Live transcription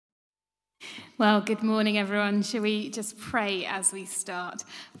Well, good morning, everyone. Shall we just pray as we start?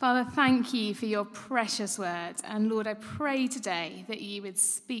 Father, thank you for your precious word. And Lord, I pray today that you would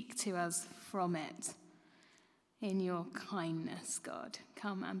speak to us from it in your kindness, God.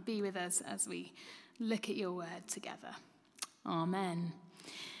 Come and be with us as we look at your word together. Amen.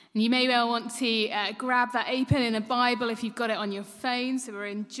 And you may well want to grab that open in a Bible if you've got it on your phone. So we're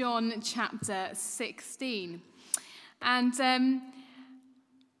in John chapter 16. And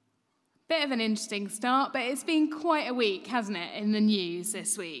bit of an interesting start, but it's been quite a week, hasn't it, in the news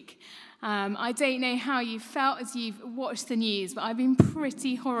this week. I don't know how you felt as you've watched the news, but I've been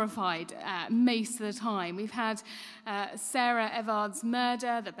pretty horrified most of the time. We've had Sarah Everard's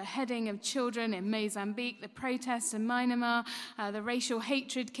murder, the beheading of children in Mozambique, the protests in Myanmar, the racial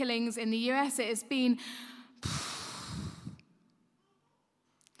hatred killings in the US. It has been...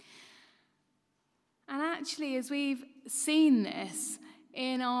 And actually, as we've seen this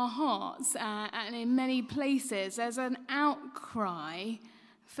in our hearts and in many places, there's an outcry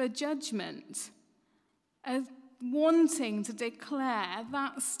for judgment, as wanting to declare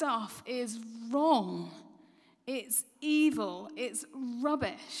that stuff is wrong, it's evil, it's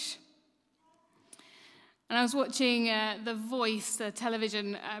rubbish. And I was watching The Voice, the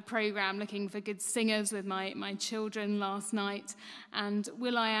television program, looking for good singers with my children last night. And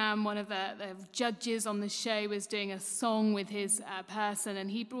will.i.am, one of the judges on the show, was doing a song with his person. And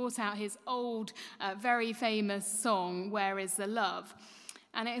he brought out his old, very famous song, Where Is the Love?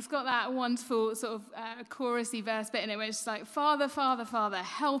 And it's got that wonderful sort of chorusy verse bit in it where it's like, Father, Father, Father,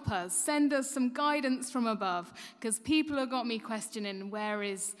 help us. Send us some guidance from above. Because people have got me questioning, where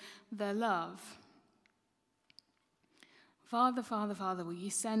is the love? Father, Father, Father, will you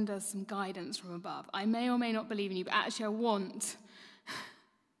send us some guidance from above? I may or may not believe in you, but actually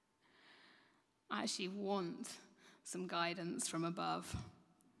I actually want some guidance from above.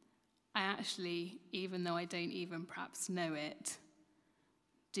 I actually, even though I don't even perhaps know it,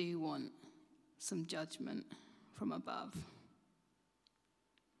 do want some judgment from above.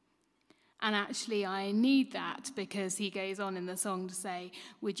 And actually, I need that because he goes on in the song to say,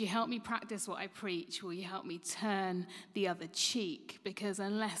 would you help me practice what I preach? Will you help me turn the other cheek? Because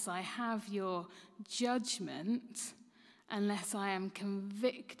unless I have your judgment, unless I am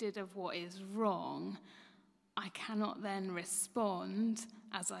convicted of what is wrong, I cannot then respond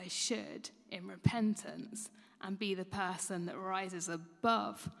as I should in repentance and be the person that rises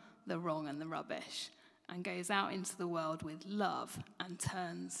above the wrong and the rubbish and goes out into the world with love and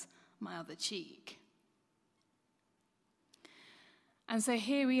turns my other cheek. And so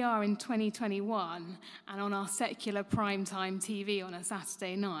here we are in 2021, and on our secular primetime TV on a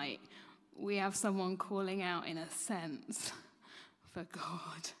Saturday night, we have someone calling out, in a sense, for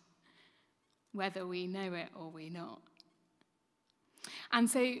God, whether we know it or we not. And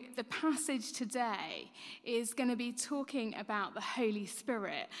so the passage today is going to be talking about the Holy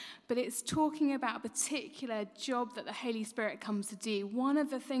Spirit, but it's talking about a particular job that the Holy Spirit comes to do. One of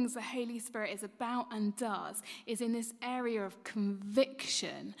the things the Holy Spirit is about and does is in this area of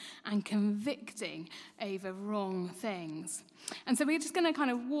conviction and convicting over wrong things. And so we're just going to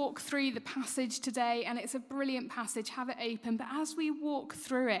kind of walk through the passage today, and it's a brilliant passage. Have it open. But as we walk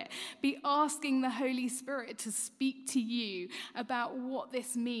through it, be asking the Holy Spirit to speak to you about what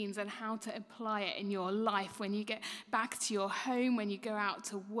this means and how to apply it in your life when you get back to your home, when you go out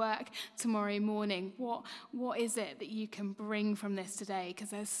to work tomorrow morning. What is it that you can bring from this today?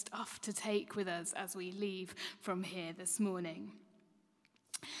 Because there's stuff to take with us as we leave from here this morning.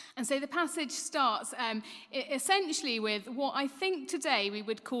 And so the passage starts essentially with what I think today we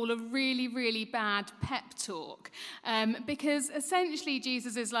would call a really, really bad pep talk. Because essentially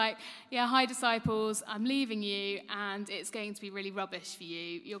Jesus is like, yeah, hi disciples, I'm leaving you and it's going to be really rubbish for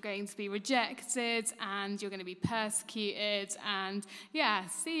you. You're going to be rejected and you're going to be persecuted and yeah,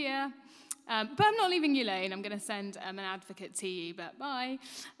 see ya. But I'm not leaving you alone. I'm going to send an advocate to you, but bye.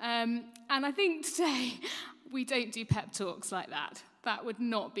 And I think today we don't do pep talks like that. That would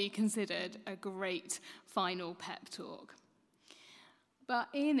not be considered a great final pep talk. But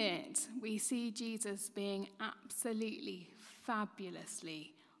in it, we see Jesus being absolutely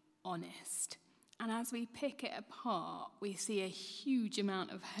fabulously honest. And as we pick it apart, we see a huge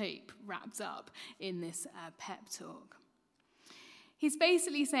amount of hope wrapped up in this pep talk. He's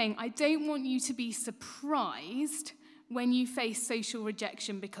basically saying, I don't want you to be surprised when you face social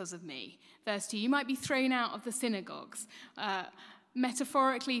rejection because of me. Verse 2, you might be thrown out of the synagogues.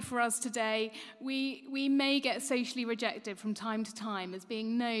 Metaphorically for us today, we may get socially rejected from time to time as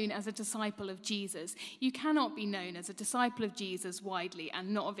being known as a disciple of Jesus. You cannot be known as a disciple of Jesus widely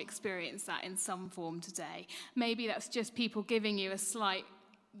and not have experienced that in some form today. Maybe that's just people giving you a slight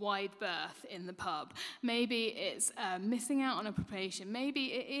wide berth in the pub. Maybe it's missing out on a promotion. Maybe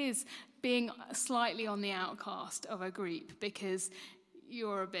it is being slightly on the outcast of a group because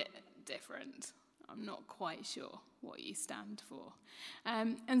you're a bit different. I'm not quite sure what you stand for.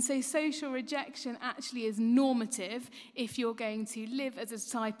 And so social rejection actually is normative if you're going to live as a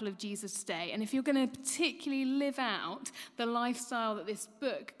disciple of Jesus today. And if you're going to particularly live out the lifestyle that this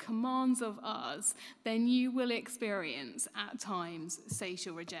book commands of us, then you will experience at times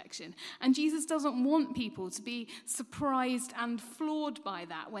social rejection. And Jesus doesn't want people to be surprised and floored by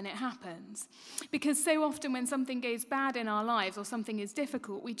that when it happens. Because so often when something goes bad in our lives or something is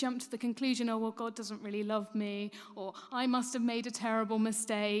difficult, we jump to the conclusion, oh, well, God doesn't really love me, or I must have made a terrible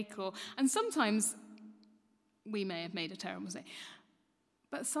mistake, and sometimes we may have made a terrible mistake.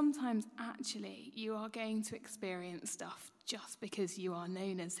 But sometimes actually you are going to experience stuff just because you are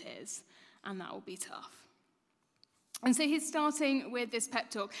known as his, and that will be tough. And so he's starting with this pep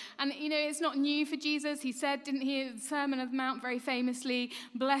talk. And, it's not new for Jesus. He said, didn't he, the Sermon of the Mount very famously,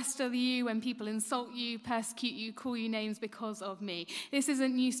 blessed are you when people insult you, persecute you, call you names because of me. This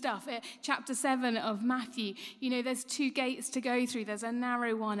isn't new stuff. Chapter 7 of Matthew, there's 2 gates to go through. There's a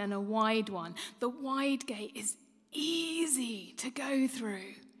narrow one and a wide one. The wide gate is easy to go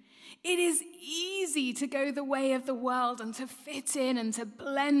through. It is easy to go the way of the world and to fit in and to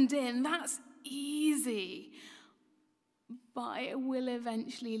blend in. That's easy. But it will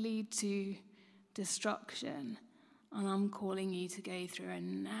eventually lead to destruction. And I'm calling you to go through a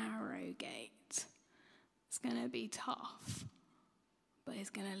narrow gate. It's going to be tough, but it's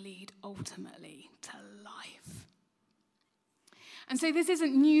going to lead ultimately to life. And so this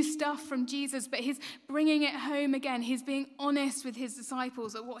isn't new stuff from Jesus, but he's bringing it home again. He's being honest with his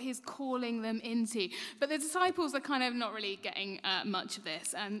disciples at what he's calling them into. But the disciples are kind of not really getting much of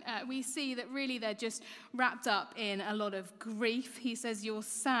this. And we see that really they're just wrapped up in a lot of grief. He says, you're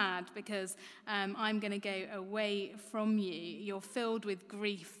sad because I'm going to go away from you. You're filled with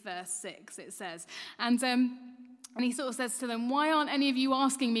grief, verse 6, it says. And he sort of says to them, why aren't any of you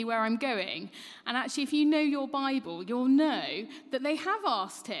asking me where I'm going? And actually, if you know your Bible, you'll know that they have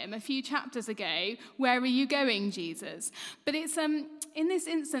asked him a few chapters ago, where are you going, Jesus? But it's in this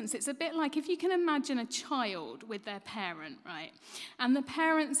instance, it's a bit like if you can imagine a child with their parent, right? And the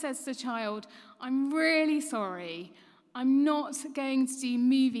parent says to the child, I'm really sorry, I'm not going to do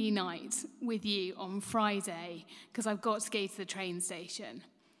movie night with you on Friday because I've got to go to the train station.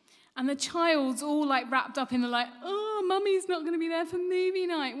 And the child's all wrapped up in oh, mummy's not going to be there for movie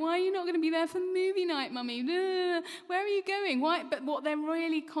night. Why are you not going to be there for movie night, mummy? Where are you going? Why? But what they're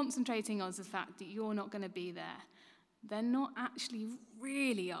really concentrating on is the fact that you're not going to be there. They're not actually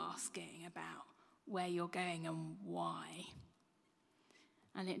really asking about where you're going and why.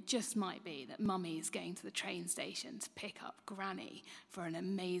 And it just might be that mummy is going to the train station to pick up granny for an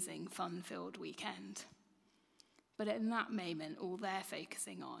amazing fun-filled weekend. But in that moment, all they're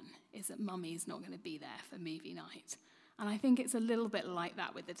focusing on is that mummy's not going to be there for movie night. And I think it's a little bit like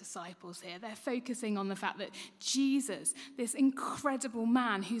that with the disciples here. They're focusing on the fact that Jesus, this incredible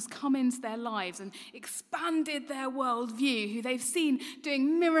man who's come into their lives and expanded their worldview, who they've seen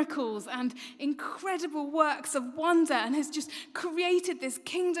doing miracles and incredible works of wonder and has just created this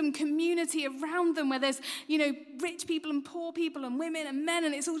kingdom community around them where there's, rich people and poor people and women and men,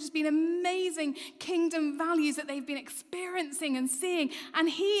 and it's all just been amazing kingdom values that they've been experiencing and seeing. And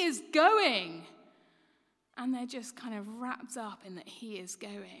he is going. And they're just kind of wrapped up in that he is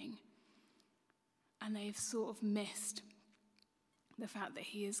going. And they've sort of missed the fact that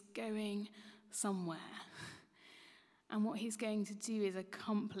he is going somewhere. And what he's going to do is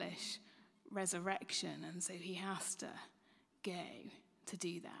accomplish resurrection. And so he has to go to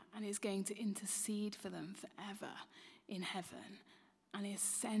do that. And is going to intercede for them forever in heaven. And is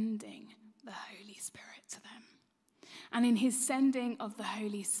sending the Holy Spirit to them. And in his sending of the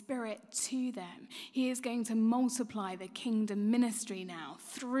Holy Spirit to them, he is going to multiply the kingdom ministry now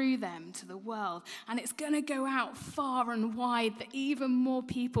through them to the world. And it's going to go out far and wide that even more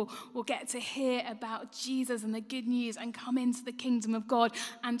people will get to hear about Jesus and the good news and come into the kingdom of God.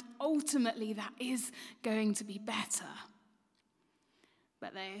 And ultimately, that is going to be better.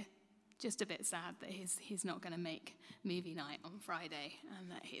 But they're just a bit sad that he's not going to make movie night on Friday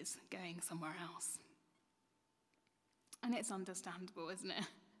and that he's going somewhere else. And it's understandable, isn't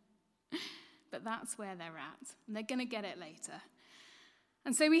it? But that's where they're at. And they're going to get it later.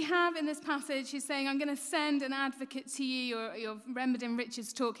 And so we have in this passage, he's saying, I'm going to send an advocate to you. You've remembered in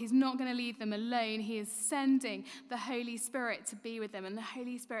Richard's talk, he's not going to leave them alone. He is sending the Holy Spirit to be with them. And the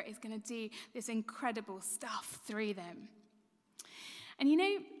Holy Spirit is going to do this incredible stuff through them. And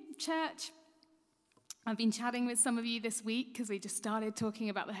church, I've been chatting with some of you this week because we just started talking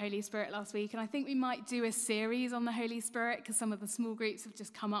about the Holy Spirit last week, and I think we might do a series on the Holy Spirit because some of the small groups have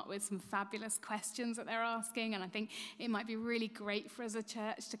just come up with some fabulous questions that they're asking, and I think it might be really great for us as a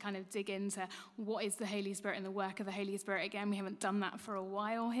church to kind of dig into what is the Holy Spirit and the work of the Holy Spirit again. We haven't done that for a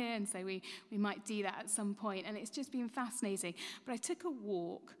while here, and so we might do that at some point, and it's just been fascinating. But I took a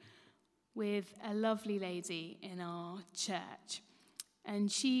walk with a lovely lady in our church,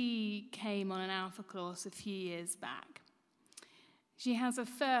 and she came on an Alpha course a few years back. She has a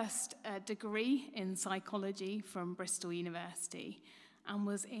first degree in psychology from Bristol University and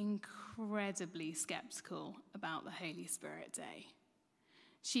was incredibly skeptical about the Holy Spirit Day.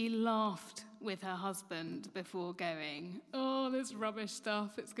 She laughed with her husband before going, "Oh, this rubbish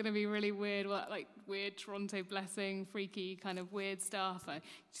stuff, it's going to be really weird, like weird Toronto blessing, freaky kind of weird stuff. I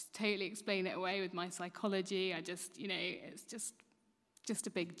just totally explain it away with my psychology. It's just a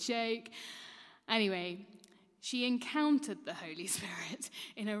big joke." Anyway, she encountered the Holy Spirit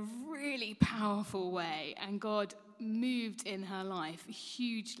in a really powerful way, and God moved in her life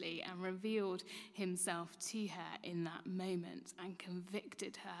hugely and revealed himself to her in that moment and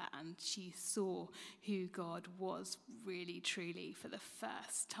convicted her, and she saw who God was really, truly for the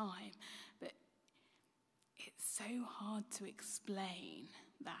first time. But it's so hard to explain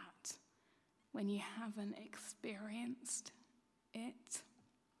that when you haven't experienced it.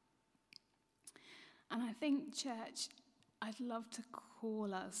 And I think, church, I'd love to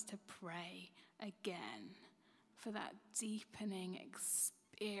call us to pray again for that deepening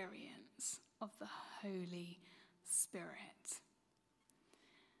experience of the Holy Spirit.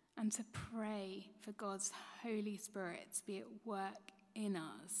 And to pray for God's Holy Spirit to be at work in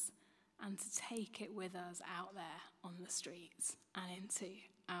us and to take it with us out there on the streets and into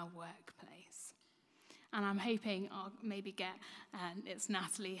our workplace. And I'm hoping I'll maybe get, it's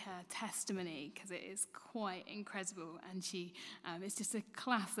Natalie, her testimony, because it is quite incredible. And she is just a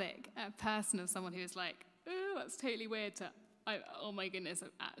classic person of someone who is like, "Oh, that's totally weird," to, "Oh my goodness,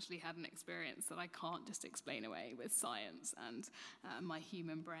 I've actually had an experience that I can't just explain away with science and my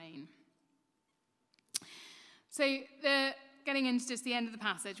human brain." So getting into just the end of the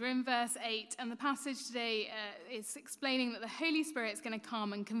passage, we're in verse 8, and the passage today is explaining that the Holy Spirit is going to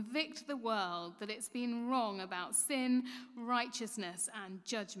come and convict the world that it's been wrong about sin, righteousness, and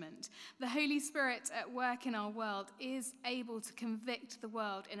judgment. The Holy Spirit at work in our world is able to convict the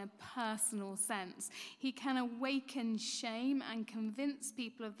world in a personal sense. He can awaken shame and convince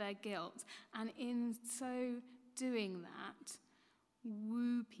people of their guilt, and in so doing that,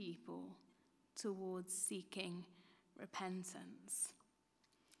 woo people towards seeking repentance.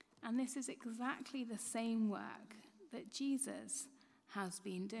 And this is exactly the same work that Jesus has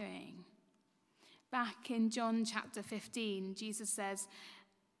been doing. Back in John chapter 15, Jesus says,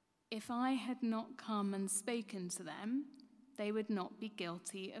 "If I had not come and spoken to them, they would not be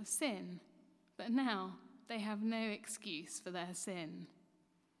guilty of sin. But now they have no excuse for their sin."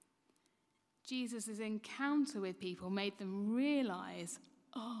 Jesus' encounter with people made them realize,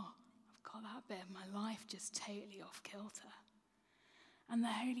 "Oh, got that bit of my life just totally off kilter." And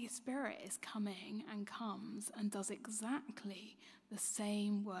the Holy Spirit is coming and comes and does exactly the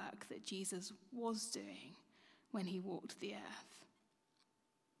same work that Jesus was doing when he walked the earth.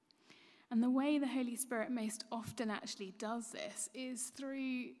 And the way the Holy Spirit most often actually does this is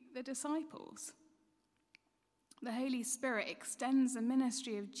through the disciples. The Holy Spirit extends the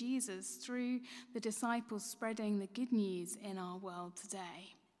ministry of Jesus through the disciples spreading the good news in our world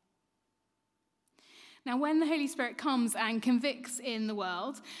today. Now, when the Holy Spirit comes and convicts in the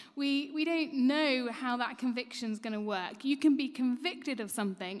world, we don't know how that conviction is going to work. You can be convicted of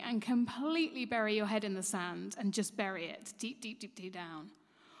something and completely bury your head in the sand and just bury it deep, deep, deep, deep down.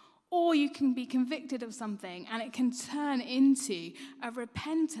 Or you can be convicted of something and it can turn into a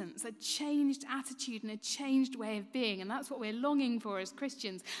repentance, a changed attitude and a changed way of being. And that's what we're longing for as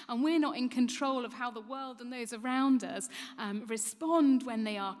Christians. And we're not in control of how the world and those around us respond when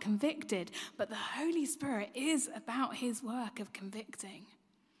they are convicted. But the Holy Spirit is about his work of convicting.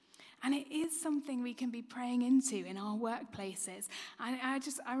 And it is something we can be praying into in our workplaces. And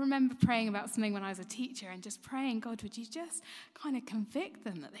I remember praying about something when I was a teacher and just praying, "God, would you just kind of convict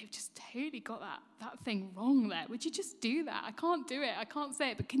them that they've just totally got that thing wrong there? Would you just do that? I can't do it. I can't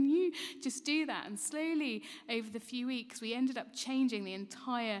say it, but can you just do that?" And slowly over the few weeks, we ended up changing the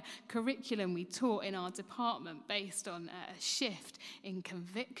entire curriculum we taught in our department based on a shift in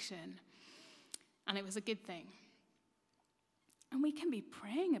conviction. And it was a good thing. And we can be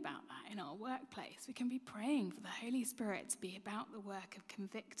praying about that in our workplace. We can be praying for the Holy Spirit to be about the work of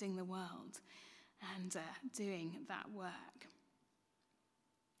convicting the world and doing that work.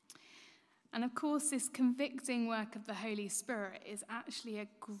 And of course, this convicting work of the Holy Spirit is actually a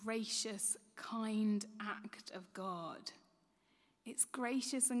gracious, kind act of God. It's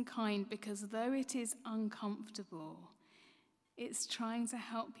gracious and kind because though it is uncomfortable, it's trying to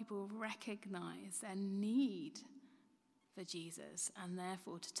help people recognize their need for Jesus and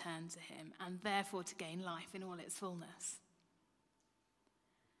therefore to turn to him and therefore to gain life in all its fullness.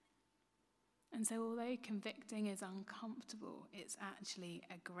 And so although convicting is uncomfortable, it's actually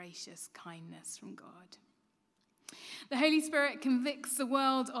a gracious kindness from God. The Holy Spirit convicts the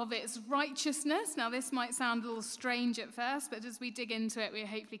world of its righteousness. Now, this might sound a little strange at first, but as we dig into it, we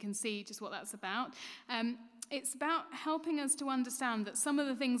hopefully can see just what that's about. It's about helping us to understand that some of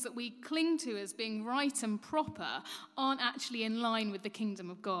the things that we cling to as being right and proper aren't actually in line with the kingdom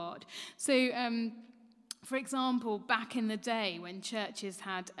of God. So, for example, back in the day when churches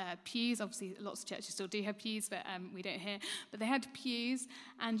had pews, obviously lots of churches still do have pews, but we don't here, but they had pews,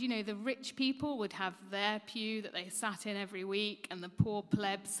 and the rich people would have their pew that they sat in every week, and the poor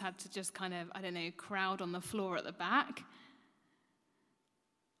plebs had to just kind of, crowd on the floor at the back.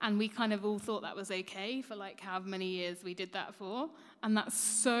 And we kind of all thought that was okay for like however many years we did that for, and that's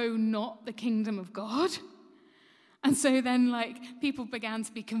so not the kingdom of God. And so then, people began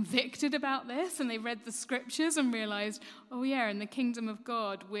to be convicted about this, and they read the scriptures and realized, oh yeah, in the kingdom of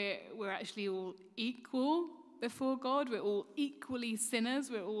God, we're actually all equal before God. We're all equally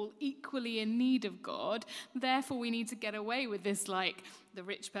sinners. We're all equally in need of God. Therefore, we need to get away with this, the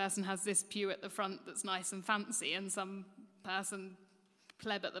rich person has this pew at the front that's nice and fancy, and some person,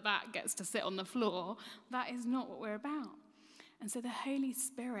 pleb at the back, gets to sit on the floor. That is not what we're about. And so the Holy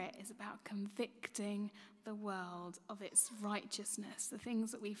Spirit is about convicting the world of its righteousness, the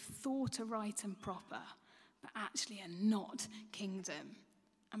things that we've thought are right and proper, but actually are not kingdom.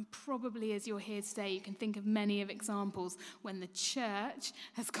 And probably as you're here today, you can think of many of examples when the church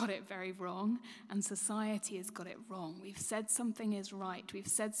has got it very wrong and society has got it wrong. We've said something is right, we've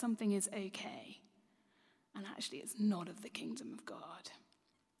said something is okay, and actually it's not of the kingdom of God.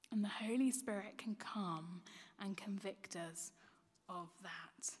 And the Holy Spirit can come and convict us of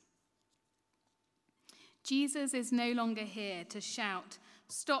that. Jesus is no longer here to shout,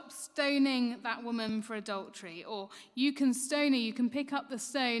 "Stop stoning that woman for adultery," or "You can stone her, you can pick up the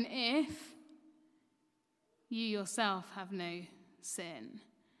stone if you yourself have no sin."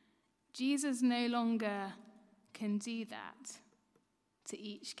 Jesus no longer can do that to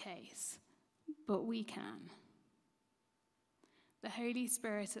each case, but we can. The Holy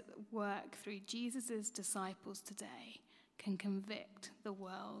Spirit at work through Jesus' disciples today can convict the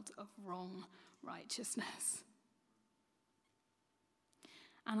world of wrong righteousness.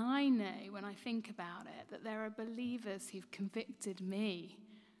 And I know when I think about it that there are believers who've convicted me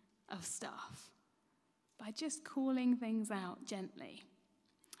of stuff by just calling things out gently.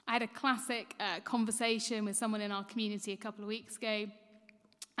 I had a classic conversation with someone in our community a couple of weeks ago,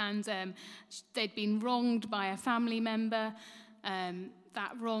 and they'd been wronged by a family member.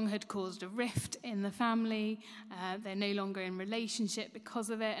 That wrong had caused a rift in the family. They're no longer in relationship because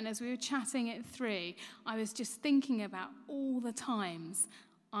of it. And as we were chatting it through, I was just thinking about all the times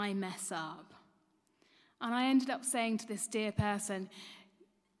I mess up. And I ended up saying to this dear person,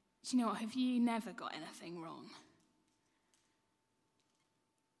 "Do you know what? Have you never got anything wrong?"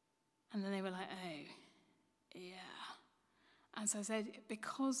 And then they were like, "Oh, yeah." And so I said,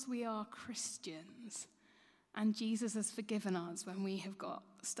 because we are Christians, and Jesus has forgiven us when we have got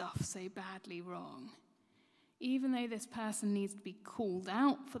stuff so badly wrong, even though this person needs to be called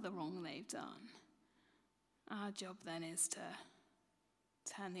out for the wrong they've done, our job then is to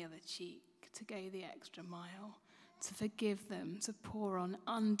turn the other cheek, to go the extra mile, to forgive them, to pour on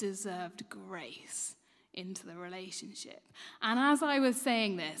undeserved grace into the relationship. And as I was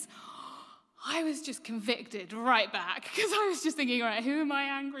saying this, I was just convicted right back, because I was just thinking, right, who am I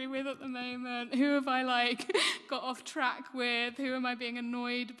angry with at the moment? Who have I got off track with? Who am I being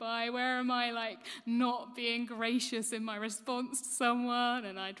annoyed by? Where am I not being gracious in my response to someone?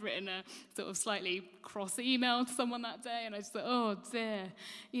 And I'd written a sort of slightly cross email to someone that day, and I just thought, oh dear,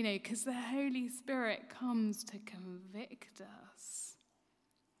 because the Holy Spirit comes to convict us.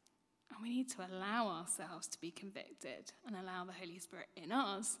 And we need to allow ourselves to be convicted and allow the Holy Spirit in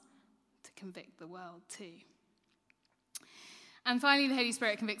us to convict the world too. And finally, the Holy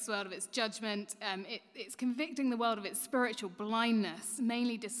Spirit convicts the world of its judgment. It's convicting the world of its spiritual blindness,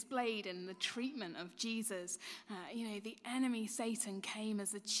 mainly displayed in the treatment of Jesus. The enemy, Satan, came as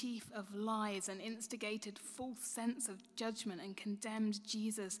the chief of lies and instigated false sense of judgment and condemned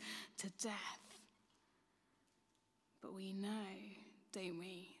Jesus to death. But we know, don't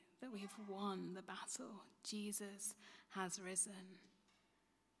we, that we've won the battle. Jesus has risen.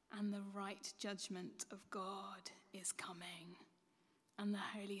 and the right judgment of God is coming. And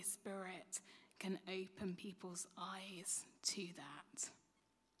the Holy Spirit can open people's eyes to that.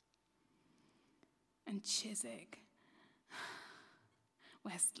 And Chiswick,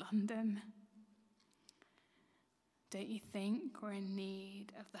 West London, don't you think we're in need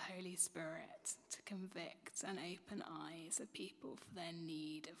of the Holy Spirit to convict and open eyes of people for their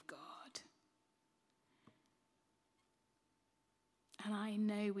need of God? And I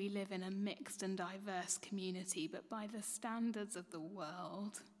know we live in a mixed and diverse community, but by the standards of the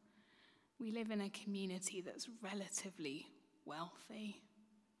world, we live in a community that's relatively wealthy.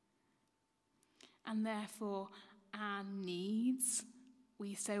 And therefore, our needs,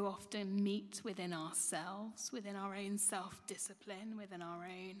 we so often meet within ourselves, within our own self-discipline, within our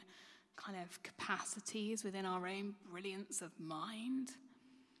own kind of capacities, within our own brilliance of mind,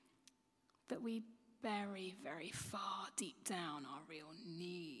 that we bury very far deep down our real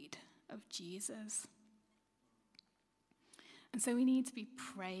need of Jesus. And so we need to be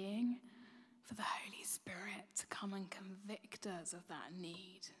praying for the Holy Spirit to come and convict us of that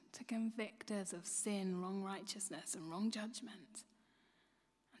need, to convict us of sin, wrong righteousness, and wrong judgment,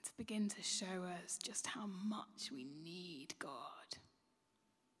 and to begin to show us just how much we need God.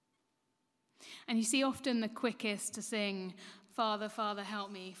 And you see, often the quickest to sing, Father, Father, help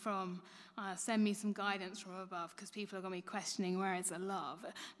me, from send me some guidance from above, because people are going to be questioning where is the love.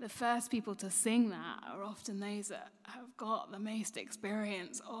 The first people to sing that are often those that have got the most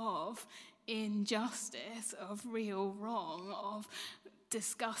experience of injustice, of real wrong, of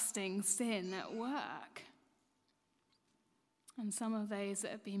disgusting sin at work. And some of those that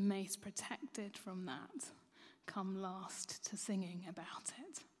have been most protected from that come last to singing about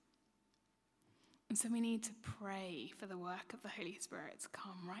it. And so we need to pray for the work of the Holy Spirit to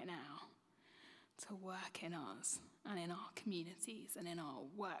come right now, to work in us and in our communities and in our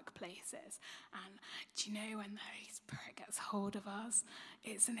workplaces. And do you know, when the Holy Spirit gets hold of us,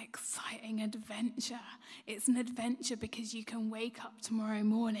 it's an exciting adventure. It's an adventure because you can wake up tomorrow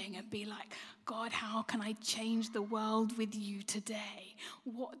morning and be like, God, how can I change the world with you today?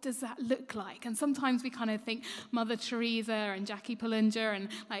 What does that look like? And sometimes we kind of think Mother Teresa and Jackie Pullinger and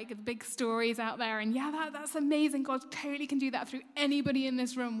like the big stories out there. And yeah, that's amazing. God totally can do that through anybody in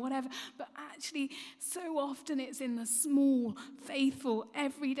this room, whatever. But actually, so often it's in the small, faithful,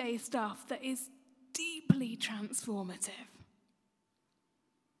 everyday stuff that is deeply transformative.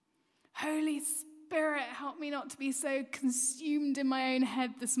 Holy Spirit, help me not to be so consumed in my own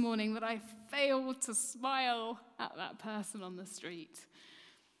head this morning that I fail to smile at that person on the street.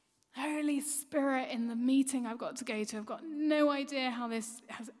 Holy Spirit, in the meeting I've got to go to, I've got no idea how this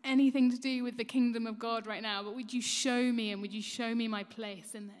has anything to do with the kingdom of God right now, but would you show me, and would you show me my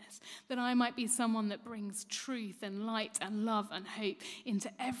place in this, that I might be someone that brings truth and light and love and hope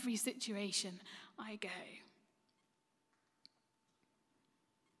into every situation I go.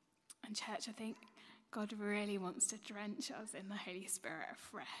 And church, I think God really wants to drench us in the Holy Spirit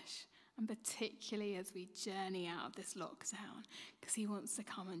afresh, and particularly as we journey out of this lockdown, because he wants to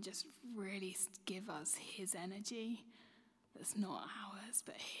come and just really give us his energy that's not ours,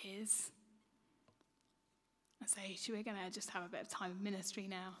 but his. And so we're going to just have a bit of time of ministry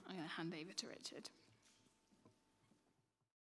now. I'm going to hand over to Richard.